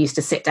you say, you used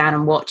to sit down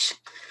and watch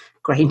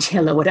Grange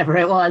Hill or whatever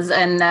it was,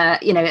 and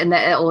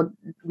or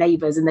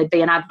Neighbours, and there'd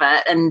be an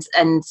advert, and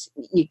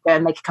you go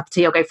and make a cup of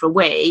tea or go for a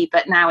wee.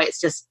 But now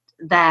it's just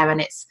there, and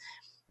it's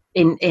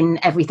in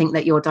everything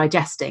that you're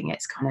digesting.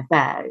 It's kind of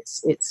there.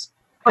 It's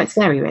quite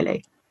scary,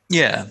 really.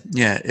 Yeah,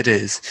 it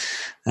is.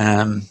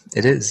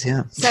 It is,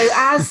 yeah. So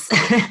as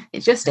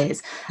it just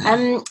is.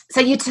 So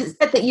you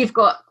said that you've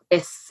got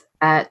this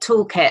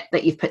toolkit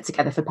that you've put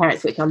together for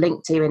parents, which I'll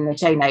link to in the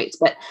show notes.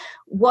 But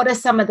what are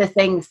some of the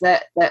things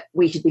that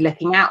we should be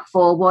looking out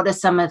for? What are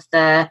some of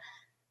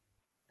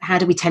how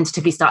do we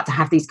tentatively start to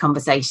have these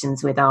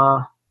conversations with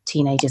our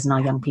teenagers and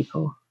our young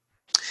people?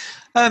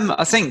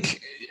 I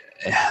think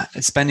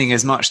spending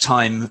as much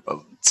time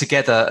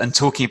together and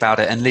talking about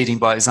it and leading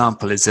by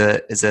example is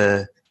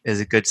a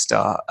good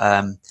start.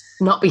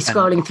 Not be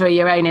scrolling through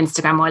your own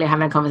Instagram while you're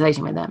having a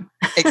conversation with them.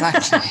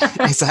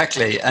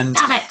 Exactly. And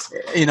damn it.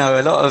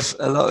 A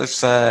lot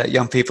of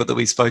young people that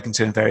we've spoken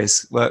to in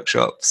various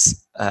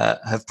workshops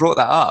have brought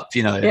that up.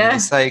 And they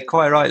say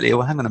quite rightly,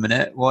 "Well, hang on a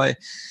minute, why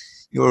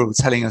you're all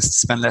telling us to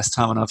spend less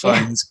time on our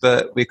phones,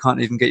 but we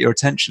can't even get your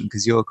attention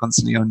because you're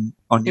constantly on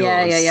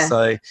yours." Yeah.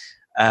 So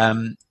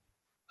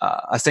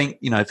I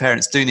think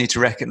parents do need to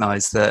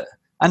recognise that,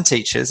 and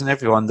teachers and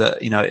everyone, that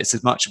it's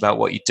as much about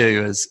what you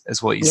do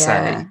as what you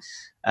say.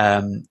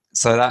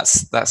 So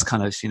that's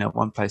kind of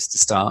one place to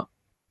start.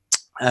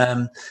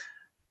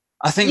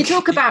 I think you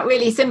talk about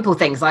really simple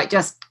things like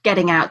just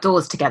getting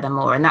outdoors together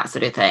more and that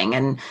sort of thing,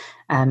 and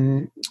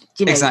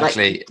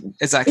exactly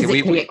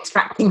physically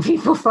extracting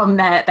people from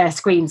their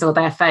screens or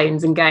their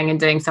phones and going and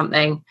doing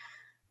something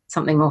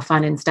more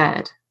fun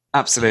instead.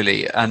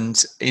 Absolutely.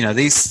 And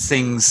these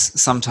things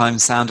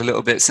sometimes sound a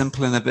little bit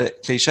simple and a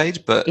bit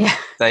cliched, but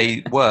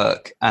they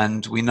work.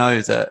 And we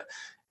know that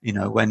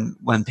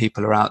when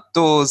people are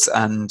outdoors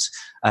and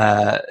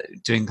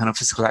doing kind of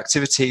physical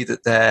activity,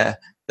 that their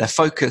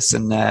focus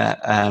and their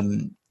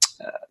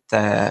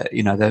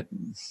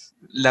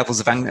levels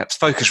of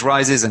focus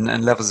rises,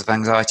 and levels of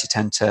anxiety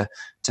tend to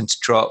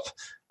drop.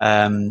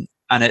 And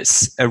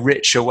it's a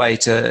richer way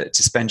to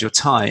spend your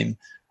time.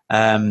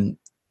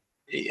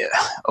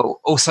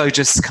 Also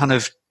just kind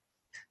of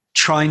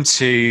trying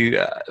to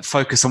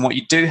focus on what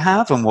you do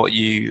have and what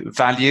you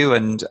value,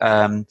 and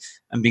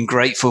being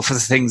grateful for the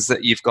things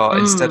that you've got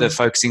instead of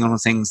focusing on the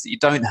things that you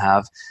don't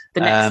have. The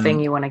next thing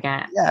you want to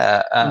get.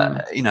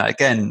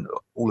 Again,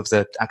 all of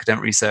the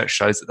academic research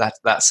shows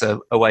that's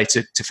a way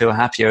to feel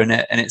happier,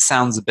 and it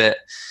sounds a bit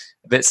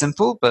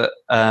simple, but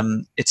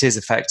it is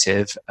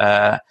effective.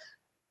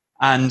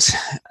 And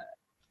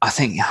I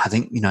think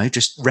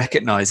just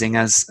recognizing,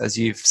 as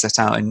you've set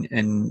out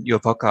in your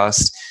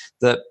podcast,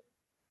 that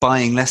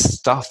buying less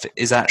stuff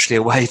is actually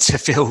a way to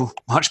feel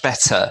much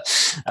better.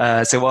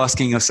 So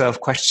asking yourself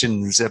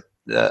questions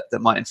that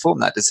might inform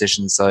that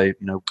decision. So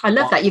I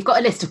love that you've got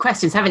a list of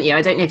questions, haven't you?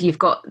 I don't know if you've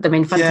got them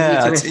in front of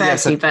you to refer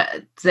to,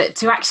 but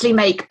to actually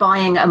make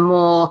buying a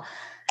more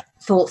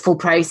thoughtful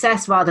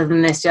process rather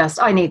than this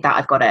just I need that,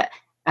 I've got it.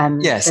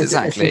 Yes,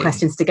 exactly. There's some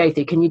questions to go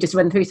through. Can you just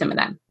run through some of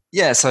them?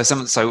 Yeah, so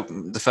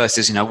the first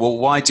is,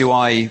 why do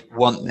I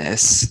want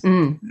this?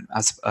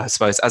 I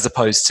suppose, as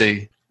opposed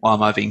to why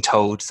am I being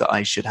told that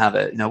I should have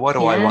it? Why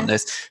do I want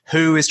this?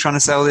 Who is trying to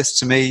sell this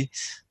to me?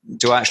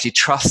 Do I actually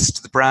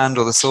trust the brand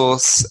or the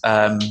source?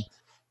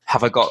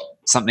 Have I got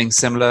something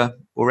similar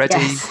already?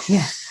 Yes.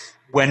 Yeah.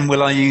 When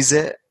will I use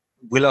it?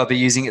 Will I be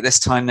using it this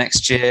time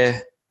next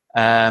year?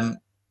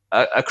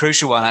 A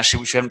crucial one, actually,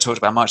 which we haven't talked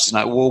about much, is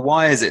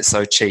why is it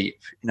so cheap?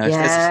 If there's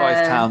a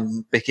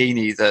 £5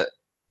 bikini that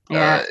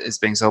is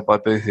being sold by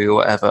Boohoo or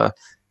whatever,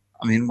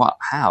 I mean,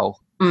 how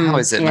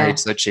is it made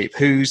so cheap?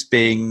 Who's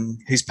paying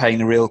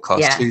the real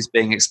cost? Who's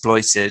being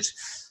exploited?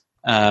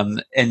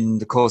 In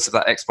the course of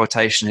that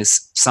exploitation,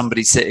 is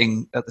somebody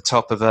sitting at the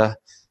top of a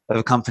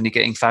company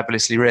getting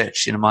fabulously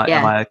rich? Am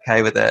I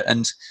okay with it?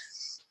 And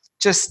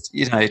just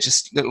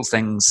little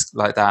things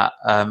like that,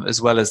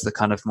 as well as the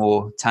kind of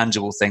more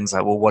tangible things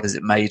like, well, what is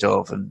it made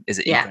of, and is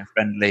it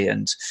eco-friendly,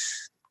 and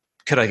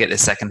could I get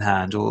this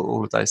secondhand, or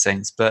all of those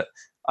things. But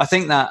I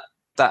think that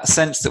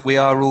sense that we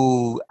are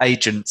all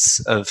agents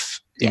of,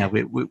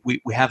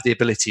 we have the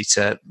ability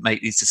to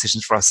make these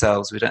decisions for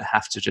ourselves. We don't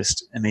have to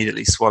just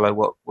immediately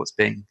swallow what's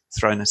being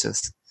thrown at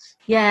us.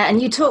 Yeah,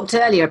 and you talked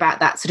earlier about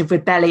that sort of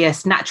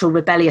natural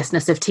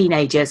rebelliousness of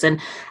teenagers, and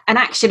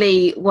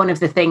actually one of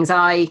the things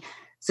I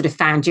sort of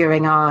found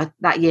during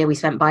that year we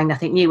spent buying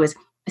nothing new was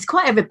it's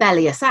quite a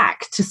rebellious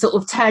act to sort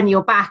of turn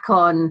your back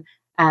on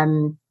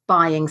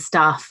buying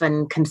stuff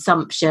and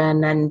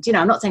consumption. And,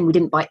 I'm not saying we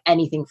didn't buy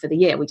anything for the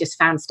year. We just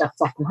found stuff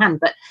secondhand,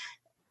 but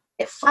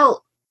it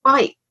felt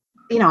quite,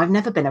 I've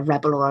never been a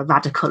rebel or a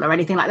radical or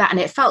anything like that. And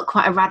it felt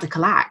quite a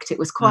radical act. It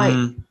was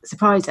quite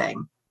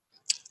surprising.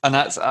 And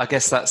I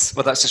guess that's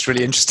just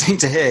really interesting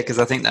to hear, because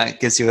I think that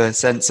gives you a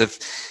sense of,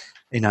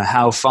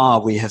 how far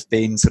we have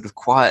been sort of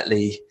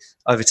quietly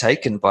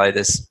overtaken by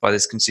this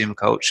consumer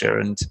culture,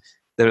 and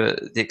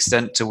the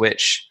extent to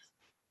which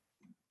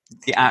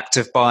the act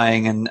of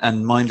buying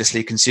and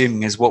mindlessly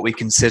consuming is what we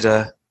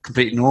consider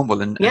completely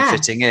normal and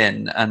fitting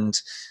in. And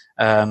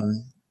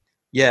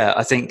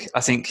I think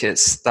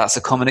that's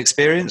a common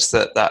experience,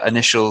 that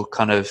initial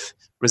kind of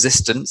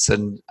resistance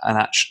and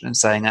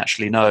saying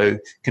actually no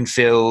can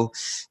feel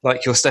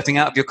like you're stepping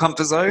out of your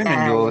comfort zone,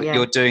 and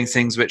you're doing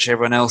things which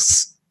everyone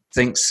else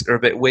thinks are a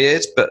bit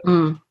weird. But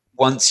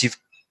once you've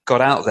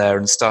got out there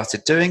and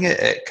started doing it,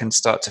 it can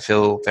start to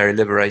feel very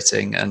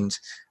liberating and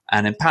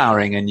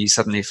empowering, and you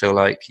suddenly feel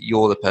like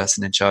you're the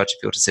person in charge of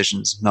your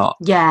decisions, not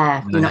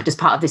you're not just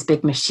part of this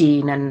big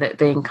machine and that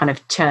being kind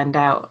of churned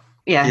out.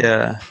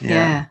 God,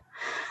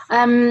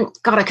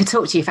 I could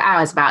talk to you for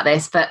hours about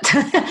this, but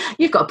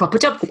you've got a proper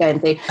job to go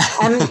and do.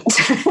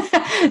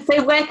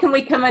 So where can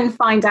we come and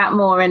find out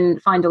more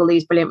and find all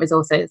these brilliant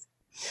resources?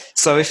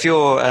 So if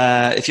you're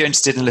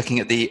interested in looking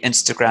at the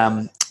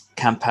Instagram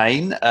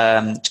campaign,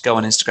 go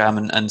on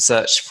Instagram and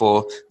search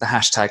for the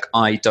hashtag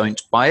I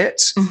don't buy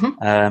it.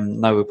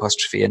 No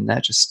apostrophe in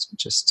there, just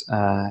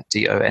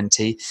DONT,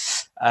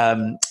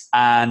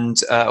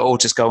 or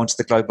just go onto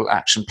the Global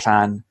Action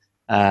Plan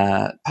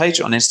page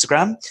on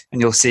Instagram,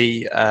 and you'll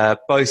see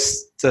both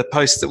the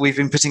posts that we've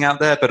been putting out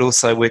there, but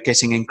also we're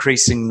getting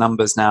increasing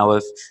numbers now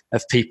of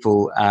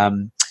people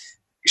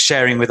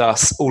sharing with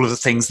us all of the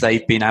things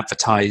they've been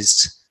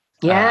advertised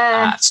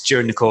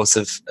during the course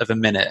of a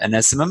minute. And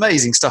there's some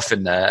amazing stuff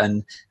in there,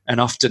 and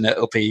often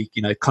it'll be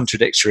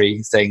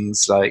contradictory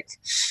things like,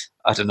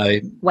 I don't know,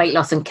 weight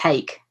loss and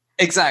cake.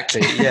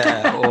 Exactly,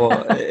 yeah.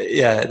 Or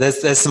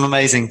there's some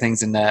amazing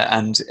things in there,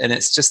 and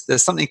it's just,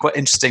 there's something quite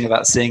interesting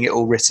about seeing it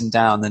all written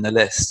down in a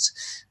list,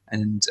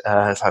 and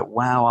it's like,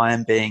 wow, I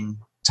am being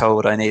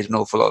told I need an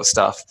awful lot of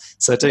stuff.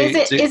 So is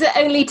it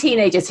only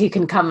teenagers who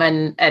can come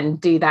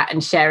and do that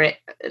and share it?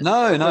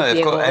 No,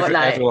 I've got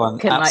everyone.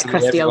 Can like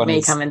crusty old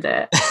me come and do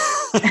it?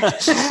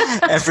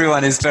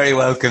 Everyone is very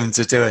welcome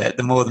to do it.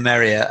 The more the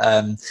merrier.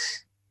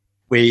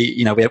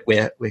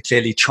 We're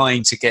clearly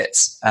trying to get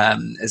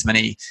as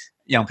many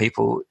young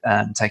people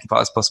taking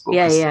part as possible.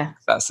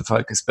 That's the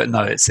focus. But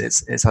no,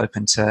 it's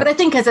open to. But I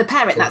think as a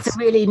parent, that's a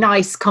really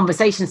nice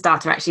conversation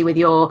starter actually with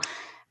your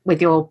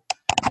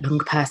young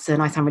person.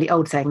 I sound really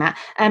old saying that.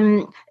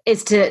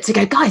 Is to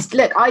go, guys,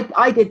 look,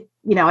 I did.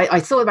 I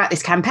saw about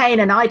this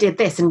campaign and I did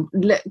this, and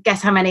look,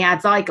 guess how many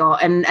ads I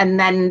got, and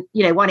then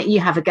why don't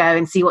you have a go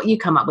and see what you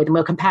come up with, and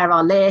we'll compare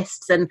our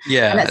lists, and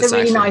that's a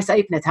really nice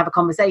opener to have a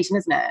conversation,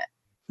 isn't it?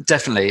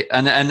 Definitely,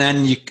 and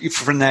then you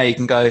from there you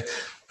can go,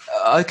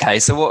 okay,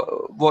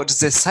 so what does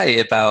this say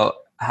about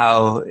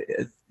how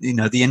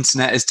the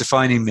internet is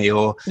defining me,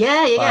 or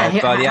by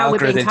the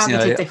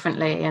algorithms,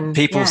 differently, and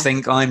people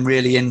think I'm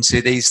really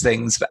into these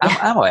things, but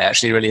am I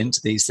actually really into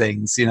these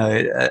things?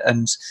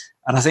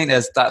 And I think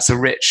that's a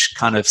rich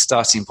kind of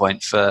starting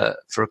point for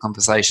a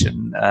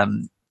conversation,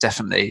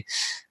 definitely.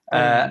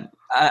 And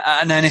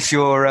then if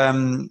you're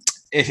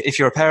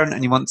a parent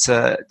and you want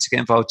to get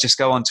involved, just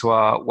go onto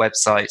our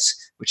website,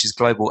 which is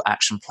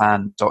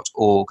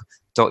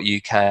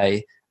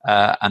globalactionplan.org.uk,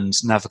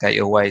 and navigate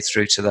your way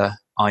through to the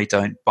I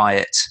don't buy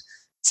it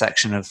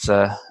section of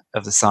the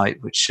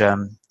site, which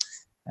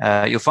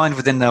you'll find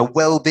within the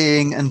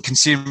well-being and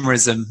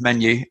consumerism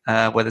menu,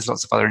 where there's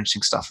lots of other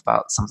interesting stuff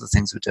about some of the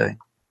things we're doing.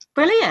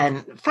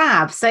 Brilliant,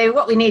 fab. So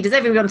what we need is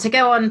everyone to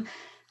go onto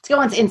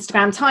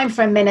Instagram, time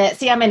for a minute,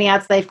 see how many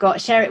ads they've got,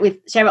 share it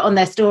on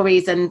their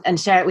stories, and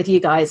share it with you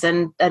guys,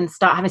 and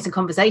start having some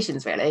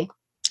conversations. Really.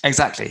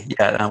 Exactly.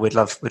 Yeah, we'd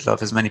love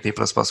as many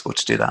people as possible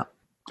to do that.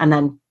 And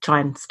then try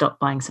and stop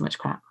buying so much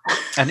crap.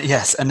 And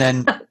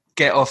then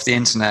get off the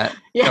internet,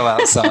 go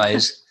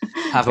outside,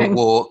 have a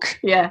walk,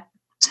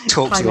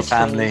 talk to your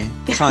family,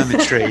 climb a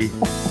tree,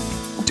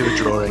 do a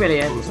drawing.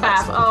 Brilliant.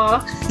 Fab. Oh,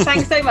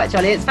 thanks so much,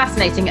 Ollie. It's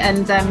fascinating,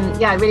 and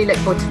I really look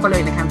forward to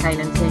following the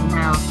campaign and seeing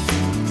how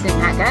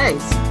it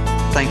goes.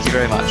 Thank you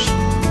very much.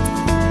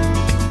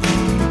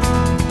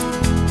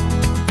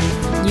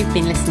 You've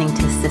been listening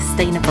to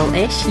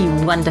Sustainable-ish, you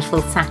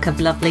wonderful sack of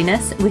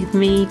loveliness, with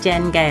me,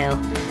 Jen Gale.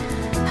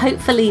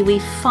 Hopefully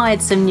we've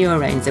fired some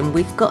neurons and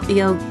we've got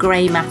the old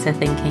grey matter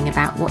thinking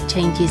about what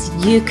changes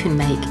you can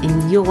make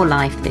in your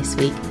life this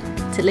week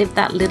to live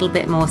that little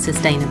bit more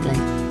sustainably.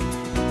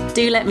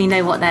 Do let me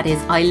know what that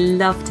is. I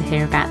love to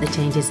hear about the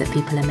changes that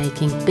people are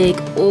making, big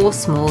or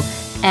small.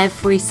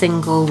 Every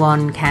single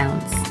one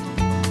counts.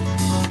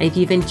 If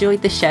you've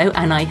enjoyed the show,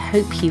 and I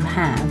hope you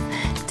have,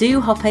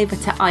 do hop over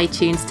to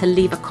iTunes to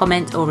leave a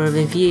comment or a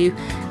review,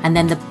 and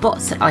then the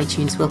bots at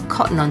iTunes will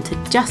cotton on to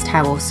just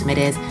how awesome it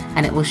is,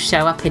 and it will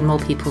show up in more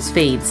people's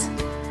feeds.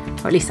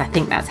 Or at least I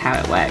think that's how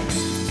it works.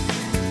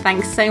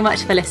 Thanks so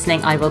much for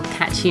listening. I will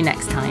catch you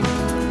next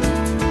time.